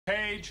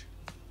Paige!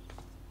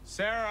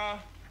 Sarah!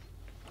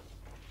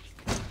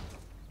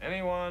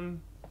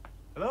 Anyone?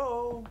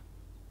 Hello?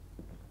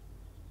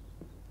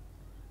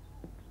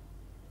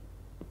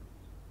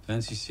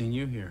 Fancy seeing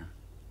you here.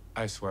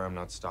 I swear I'm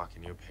not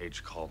stalking you.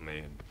 Paige called me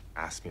and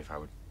asked me if I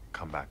would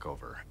come back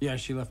over. Yeah,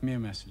 she left me a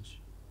message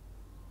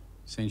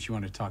saying she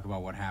wanted to talk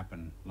about what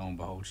happened. Lo and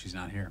behold, she's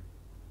not here.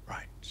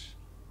 Right.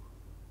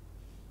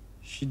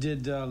 She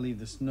did leave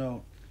this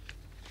note.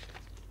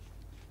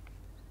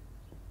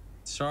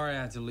 Sorry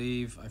I had to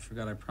leave. I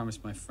forgot I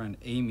promised my friend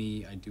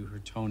Amy I'd do her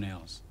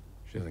toenails.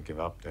 She doesn't give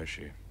up, does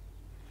she?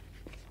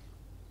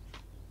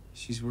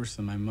 She's worse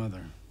than my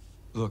mother.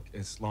 Look,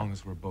 as long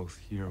as we're both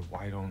here,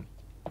 why don't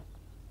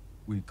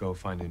we go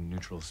find a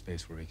neutral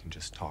space where we can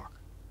just talk?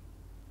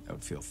 That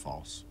would feel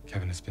false.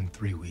 Kevin, it's been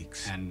 3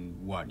 weeks. And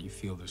what, you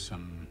feel there's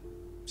some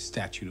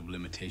statute of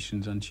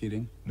limitations on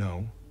cheating?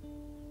 No.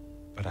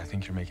 But I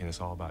think you're making this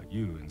all about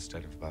you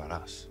instead of about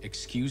us.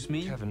 Excuse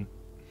me? Kevin,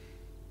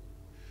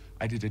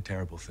 I did a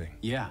terrible thing.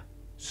 Yeah.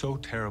 So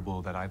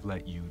terrible that I've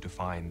let you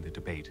define the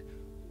debate.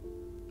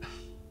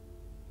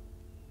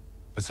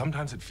 But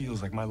sometimes it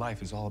feels like my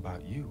life is all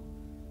about you.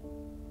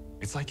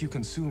 It's like you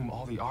consume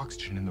all the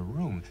oxygen in the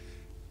room.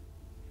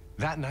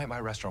 That night, my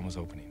restaurant was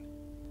opening.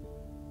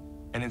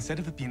 And instead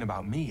of it being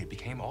about me, it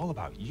became all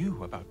about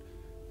you, about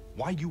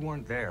why you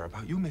weren't there,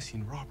 about you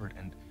missing Robert.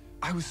 And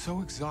I was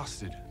so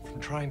exhausted from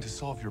trying to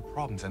solve your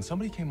problems. And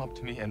somebody came up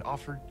to me and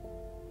offered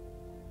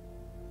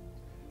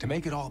to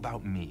make it all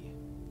about me.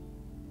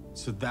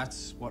 So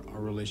that's what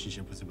our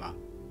relationship was about,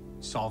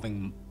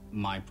 solving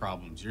my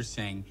problems. You're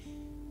saying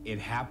it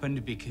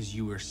happened because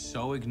you were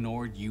so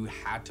ignored you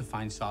had to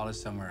find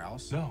solace somewhere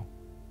else? No.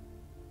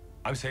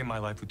 I'm saying my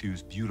life with you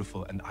is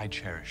beautiful and I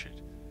cherish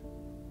it.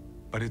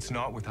 But it's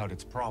not without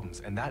its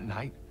problems. And that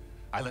night,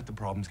 I let the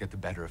problems get the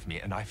better of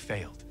me and I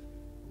failed.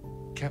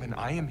 Kevin,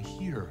 I am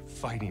here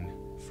fighting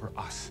for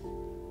us.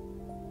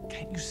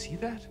 Can't you see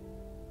that?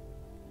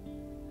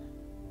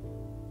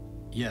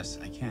 Yes,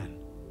 I can.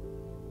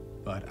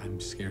 But I'm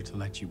scared to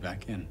let you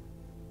back in.